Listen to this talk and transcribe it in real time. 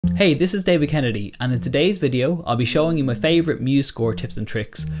Hey, this is David Kennedy, and in today's video I'll be showing you my favourite MuseScore tips and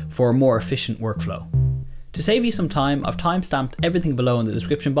tricks for a more efficient workflow. To save you some time, I've timestamped everything below in the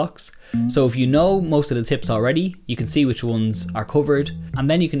description box, so if you know most of the tips already, you can see which ones are covered, and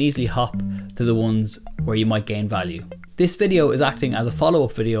then you can easily hop to the ones where you might gain value. This video is acting as a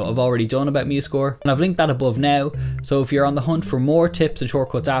follow-up video I've already done about MuseScore, and I've linked that above now, so if you're on the hunt for more tips and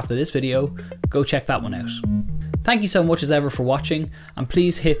shortcuts after this video, go check that one out. Thank you so much as ever for watching, and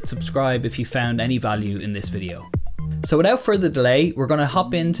please hit subscribe if you found any value in this video. So without further delay, we're going to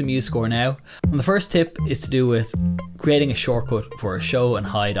hop into MuseScore now, and the first tip is to do with creating a shortcut for a show and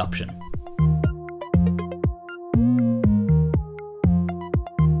hide option.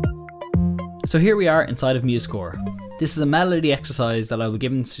 So here we are inside of MuseScore. This is a melody exercise that I will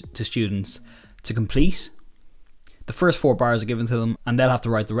give to students to complete. The first 4 bars are given to them, and they'll have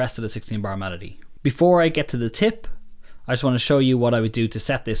to write the rest of the 16-bar melody. Before I get to the tip, I just want to show you what I would do to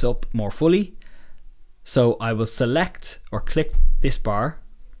set this up more fully. So I will select or click this bar,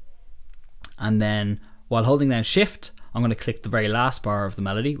 and then while holding down Shift, I'm going to click the very last bar of the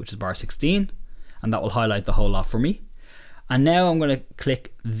melody, which is bar 16, and that will highlight the whole lot for me. And now I'm going to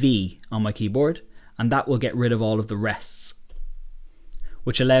click V on my keyboard, and that will get rid of all of the rests,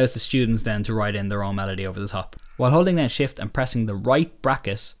 which allows the students then to write in their own melody over the top. While holding down Shift and pressing the right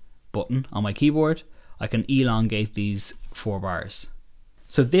bracket button on my keyboard, I can elongate these 4 bars.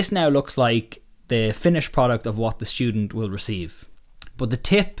 So this now looks like the finished product of what the student will receive. But the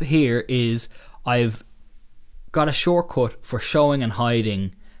tip here is I've got a shortcut for showing and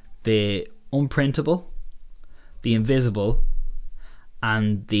hiding the unprintable, the invisible,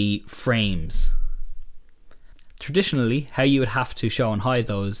 and the frames. Traditionally, how you would have to show and hide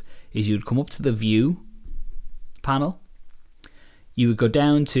those is you'd come up to the View panel, you would go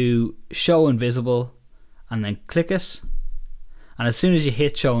down to Show Invisible and then click it, and as soon as you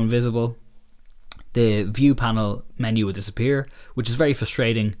hit Show Invisible, the View panel menu would disappear, which is very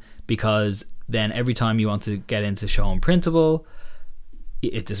frustrating because then every time you want to get into Show Unprintable,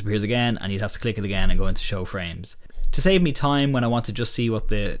 it disappears again and you'd have to click it again and go into Show Frames. To save me time when I want to just see what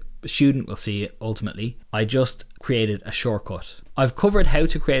the student will see ultimately, I just created a shortcut. I've covered how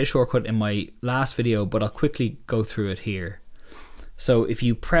to create a shortcut in my last video, but I'll quickly go through it here. So if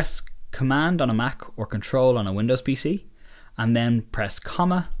you press Command on a Mac or Control on a Windows PC, and then press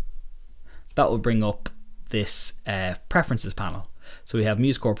comma, that will bring up this Preferences panel. So we have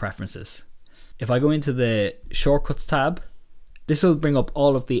MuseScore Preferences. If I go into the Shortcuts tab, this will bring up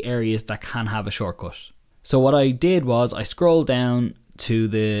all of the areas that can have a shortcut. So what I did was I scrolled down to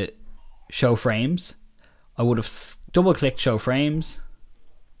the Show Frames. I would have double clicked Show Frames,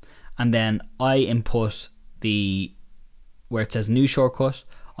 and then I input where it says New Shortcut,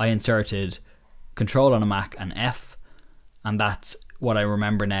 I inserted Control on a Mac and F, and that's what I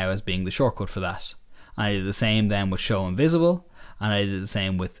remember now as being the shortcut for that. And I did the same then with Show Invisible, and I did the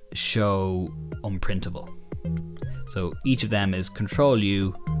same with Show Unprintable. So each of them is Control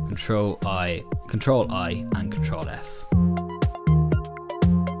U, Control I, and Control F.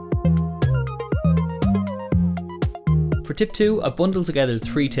 For tip 2, I've bundled together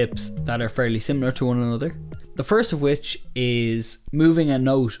 3 tips that are fairly similar to one another. The first of which is moving a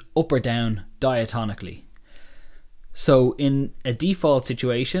note up or down diatonically. So in a default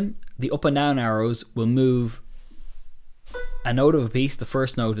situation, the up and down arrows will move a note of a piece, the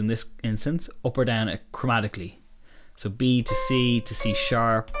first note in this instance, up or down chromatically. So B to C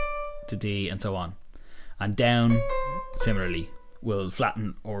sharp to D, and so on. And down, similarly, will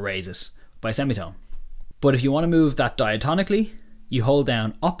flatten or raise it by a semitone. But if you want to move that diatonically, you hold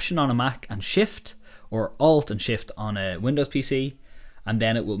down Option on a Mac and Shift, or Alt and Shift on a Windows PC, and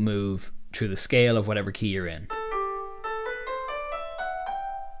then it will move through the scale of whatever key you're in.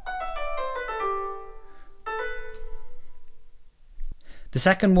 The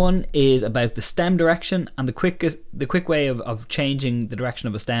second one is about the stem direction, and the quick way of changing the direction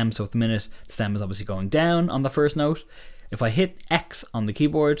of a stem. So at the minute the stem is obviously going down on the first note. If I hit X on the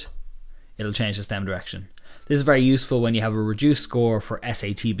keyboard, it'll change the stem direction. This is very useful when you have a reduced score for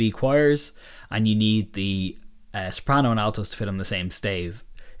SATB choirs and you need the soprano and altos to fit on the same stave.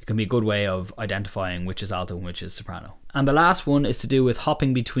 It can be a good way of identifying which is alto and which is soprano. And the last one is to do with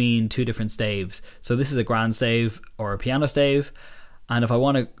hopping between 2 different staves. So this is a grand stave or a piano stave, and if I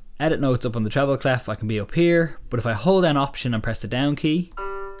want to edit notes up on the treble clef, I can be up here, but if I hold down Option and press the down key,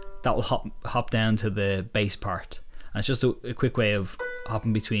 that will hop down to the bass part. And it's just a quick way of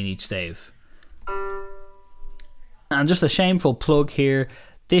hopping between each stave. And just a shameful plug here,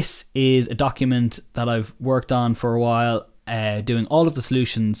 this is a document that I've worked on for a while, doing all of the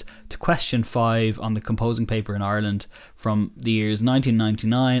solutions to question 5 on the composing paper in Ireland from the years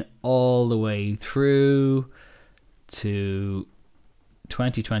 1999 all the way through to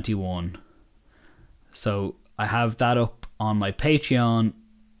 2021. So I have that up on my Patreon,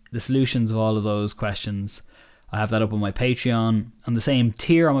 the solutions of all of those questions. I have that up on my Patreon. On the same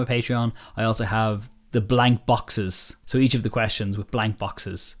tier on my Patreon, I also have the blank boxes. So each of the questions with blank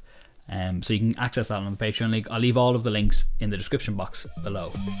boxes. So you can access that on the Patreon link. I'll leave all of the links in the description box below.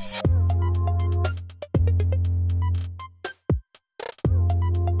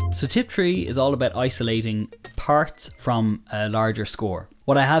 So tip 3 is all about isolating parts from a larger score.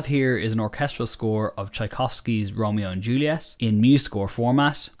 What I have here is an orchestral score of Tchaikovsky's Romeo and Juliet in MuseScore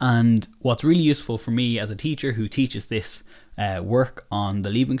format, and what's really useful for me as a teacher who teaches this work on the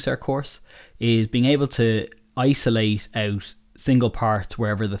Leaving Cert course is being able to isolate out single parts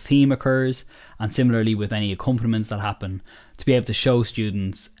wherever the theme occurs, and similarly with any accompaniments that happen, to be able to show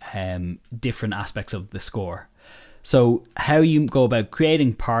students different aspects of the score. So how you go about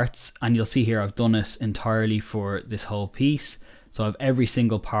creating parts, and you'll see here I've done it entirely for this whole piece. So I have every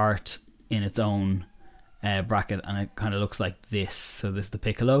single part in its own bracket, and it kind of looks like this. So this is the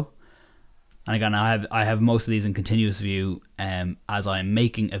piccolo. And again, I have most of these in continuous view as I'm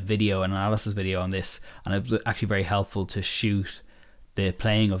making a video, an analysis video on this, and it was actually very helpful to shoot the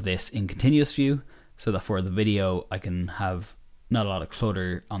playing of this in continuous view so that for the video I can have not a lot of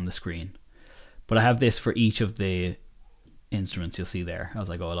clutter on the screen. But I have this for each of the instruments you'll see there as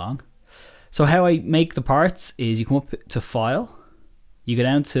I go along. So how I make the parts is you come up to File, you go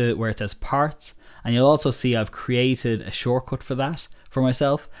down to where it says Parts, and you'll also see I've created a shortcut for that for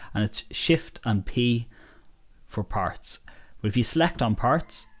myself, and it's Shift and P for parts. But if you select on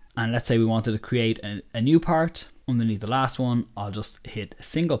parts, and let's say we wanted to create a new part underneath the last one, I'll just hit a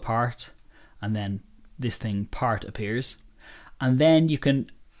single part, and then this thing part appears. And then you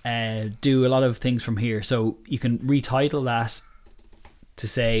can do a lot of things from here. So you can retitle that to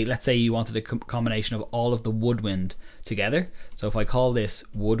say, let's say you wanted a combination of all of the woodwind together. So if I call this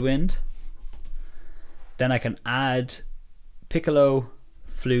woodwind, then I can add piccolo,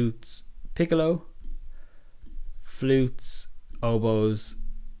 flutes, oboes,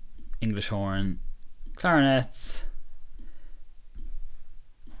 English horn, clarinets,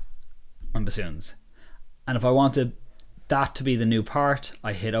 and bassoons. And if I wanted that to be the new part,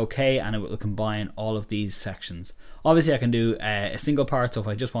 I hit OK, and it will combine all of these sections. Obviously I can do a single part, so if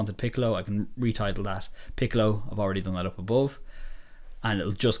I just wanted piccolo, I can retitle that piccolo. I've already done that up above, and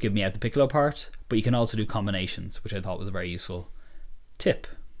it'll just give me out the piccolo part. But you can also do combinations, which I thought was a very useful tip.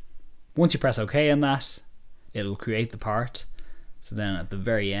 Once you press OK on that, it'll create the part. So then at the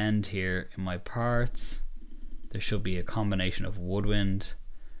very end here in my parts, there should be a combination of woodwind,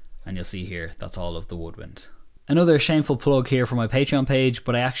 and you'll see here that's all of the woodwind. Another shameful plug here for my Patreon page,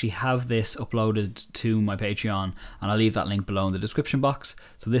 but I actually have this uploaded to my Patreon, and I'll leave that link below in the description box.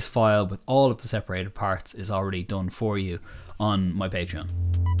 So this file with all of the separated parts is already done for you on my Patreon.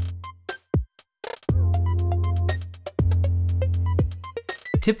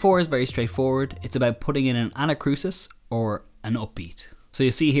 Tip 4 is very straightforward. It's about putting in an anacrusis or an upbeat. So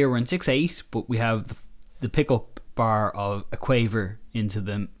you see here we're in 6/8, but we have the pickup bar of a quaver into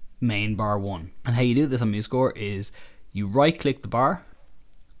the main bar 1. And how you do this on MuseScore is you right click the bar,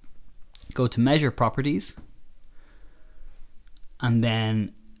 go to measure properties, and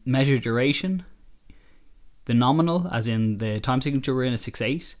then measure duration. The nominal, as in the time signature we're in, is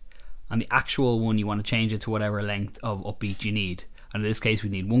 6/8, and the actual one you want to change it to whatever length of upbeat you need. And in this case we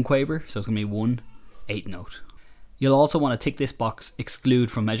need 1 quaver, so it's going to be 1 8 note. You'll also want to tick this box exclude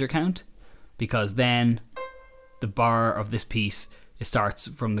from measure count, because then the bar of this piece, it starts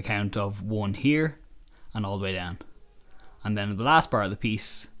from the count of 1 here and all the way down. And then the last bar of the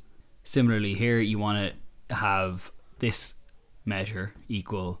piece, similarly here, you want to have this measure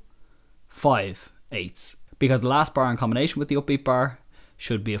equal 5/8, because the last bar in combination with the upbeat bar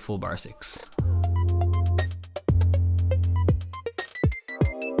should be a full bar 6.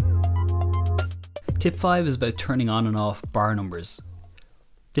 Tip 5 is about turning on and off bar numbers.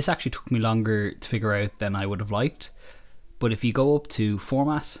 This actually took me longer to figure out than I would have liked. But if you go up to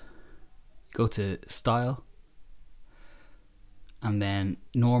Format, go to Style, and then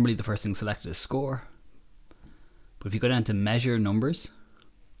normally the first thing selected is Score. But if you go down to Measure Numbers,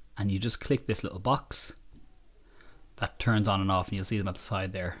 and you just click this little box, that turns on and off, and you'll see them at the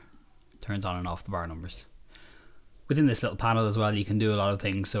side there. Turns on and off the bar numbers. Within this little panel as well, you can do a lot of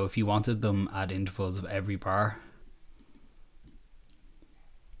things. So if you wanted them at intervals of every bar,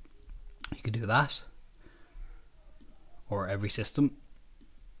 you could do that. Or every system.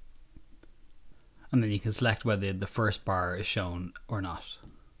 and then you can select whether the first bar is shown or not.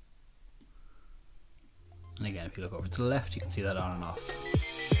 And again, if you look over to the left, you can see that on and off.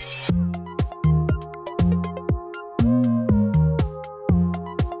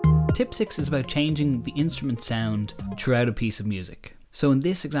 Tip 6 is about changing the instrument sound throughout a piece of music. So in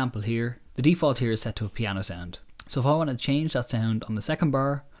this example here, the default here is set to a piano sound. So if I want to change that sound on the second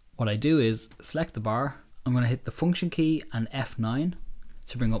bar, what I do is select the bar. I'm going to hit the function key and F9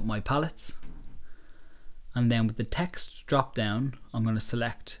 to bring up my palettes. And then with the text drop down, I'm going to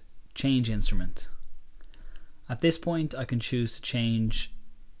select change instrument. At this point, I can choose to change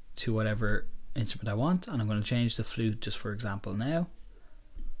to whatever instrument I want, and I'm going to change the flute just for example now.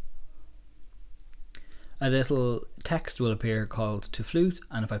 A little text will appear called to flute,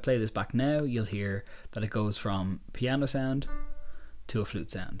 and if I play this back now, you'll hear that it goes from piano sound to a flute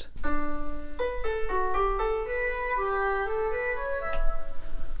sound.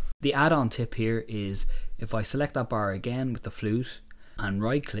 The add-on tip here is if I select that bar again with the flute and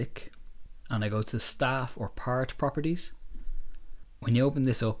right click, and I go to staff or part properties, when you open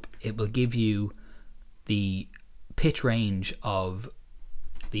this up, it will give you the pitch range of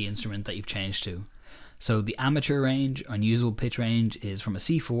the instrument that you've changed to. So the amateur range, unusable pitch range, is from a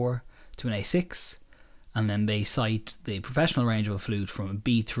C4 to an A6, and then they cite the professional range of a flute from a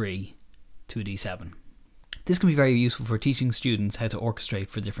B3 to a D7. This can be very useful for teaching students how to orchestrate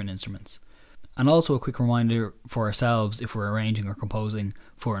for different instruments. And also a quick reminder for ourselves if we're arranging or composing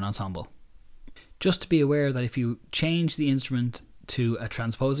for an ensemble. Just to be aware that if you change the instrument to a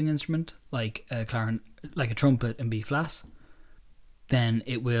transposing instrument, like a trumpet in B flat, then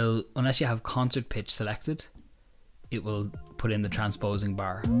it will, unless you have concert pitch selected, it will put in the transposing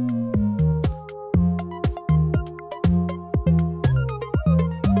bar.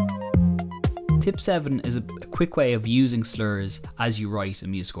 Tip 7 is a quick way of using slurs as you write a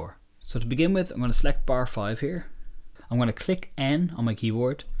MuseScore. So to begin with, I'm going to select bar 5 here. I'm going to click N on my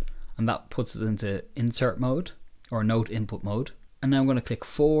keyboard, and that puts us into insert mode or note input mode. And now I'm going to click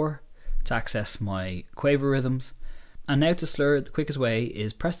 4 to access my quaver rhythms. And now to slur, the quickest way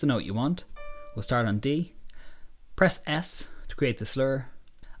is press the note you want. We'll start on D. Press S to create the slur.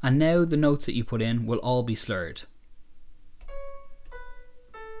 And now the notes that you put in will all be slurred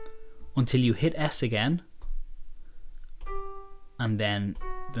until you hit S again, and then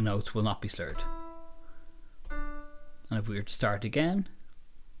the notes will not be slurred. And if we were to start again,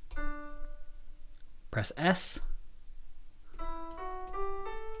 press S,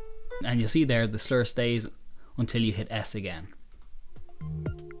 and you'll see there the slur stays until you hit S again.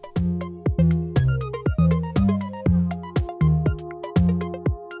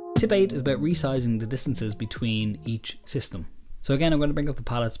 Tip 8 is about resizing the distances between each system. So again, I'm going to bring up the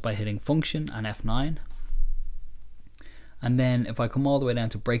palettes by hitting function and F9. And then if I come all the way down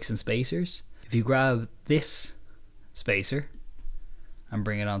to breaks and spacers, if you grab this spacer and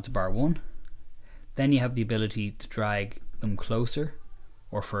bring it onto bar 1, then you have the ability to drag them closer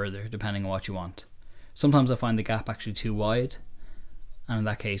or further depending on what you want. Sometimes I find the gap actually too wide, and in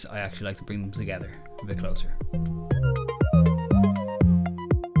that case I actually like to bring them together a bit closer.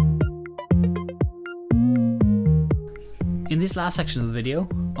 In this last section of the video,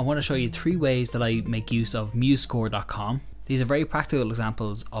 I want to show you 3 ways that I make use of MuseScore.com. These are very practical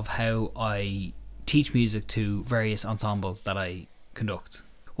examples of how I teach music to various ensembles that I conduct.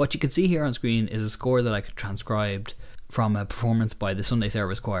 What you can see here on screen is a score that I transcribed from a performance by the Sunday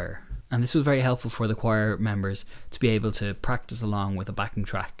Service Choir. And this was very helpful for the choir members to be able to practice along with a backing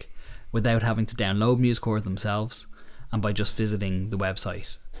track without having to download MuseScore themselves and by just visiting the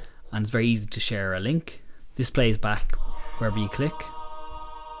website. And it's very easy to share a link. This plays back wherever you click,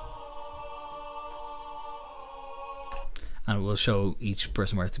 and it will show each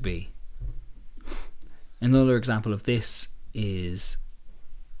person where to be. Another example of this is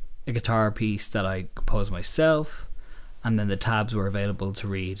a guitar piece that I composed myself, and then the tabs were available to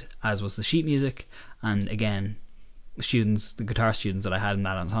read, as was the sheet music, and again, the guitar students that I had in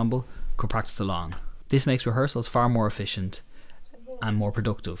that ensemble could practice along. This makes rehearsals far more efficient and more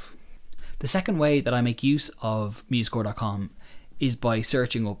productive. The second way that I make use of MuseScore.com is by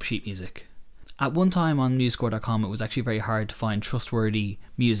searching up sheet music. At one time on MuseScore.com it was actually very hard to find trustworthy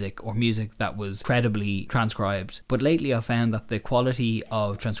music or music that was credibly transcribed, but lately I've found that the quality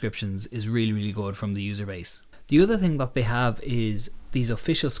of transcriptions is really good from the user base. The other thing that they have is these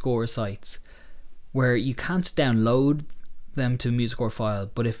official score sites where you can't download them to a MuseScore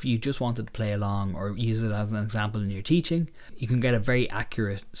file, but if you just wanted to play along or use it as an example in your teaching, you can get a very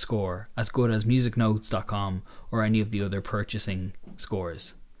accurate score, as good as musicnotes.com or any of the other purchasing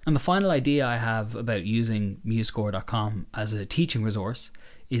scores. And the final idea I have about using MuseScore.com as a teaching resource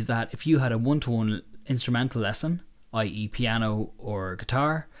is that if you had a one-to-one instrumental lesson, i.e. piano or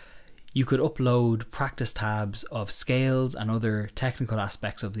guitar, you could upload practice tabs of scales and other technical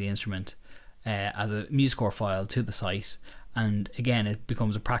aspects of the instrument as a MuseScore file to the site, and again it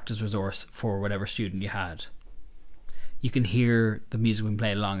becomes a practice resource for whatever student you had. You can hear the music being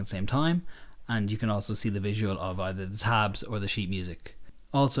played along at the same time, and you can also see the visual of either the tabs or the sheet music.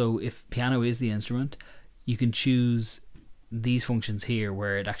 Also, if piano is the instrument, you can choose these functions here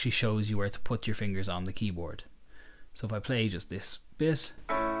where it actually shows you where to put your fingers on the keyboard. So if I play just this bit,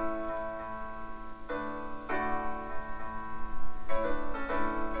 and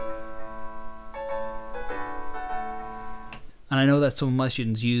I know that some of my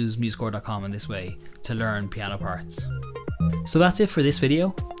students use MuseScore.com in this way to learn piano parts. So that's it for this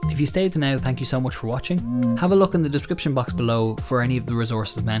video. If you stayed to now, thank you so much for watching. Have a look in the description box below for any of the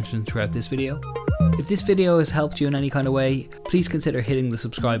resources mentioned throughout this video. If this video has helped you in any kind of way, please consider hitting the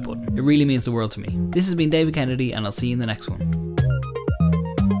subscribe button. It really means the world to me. This has been David Kennedy, and I'll see you in the next one.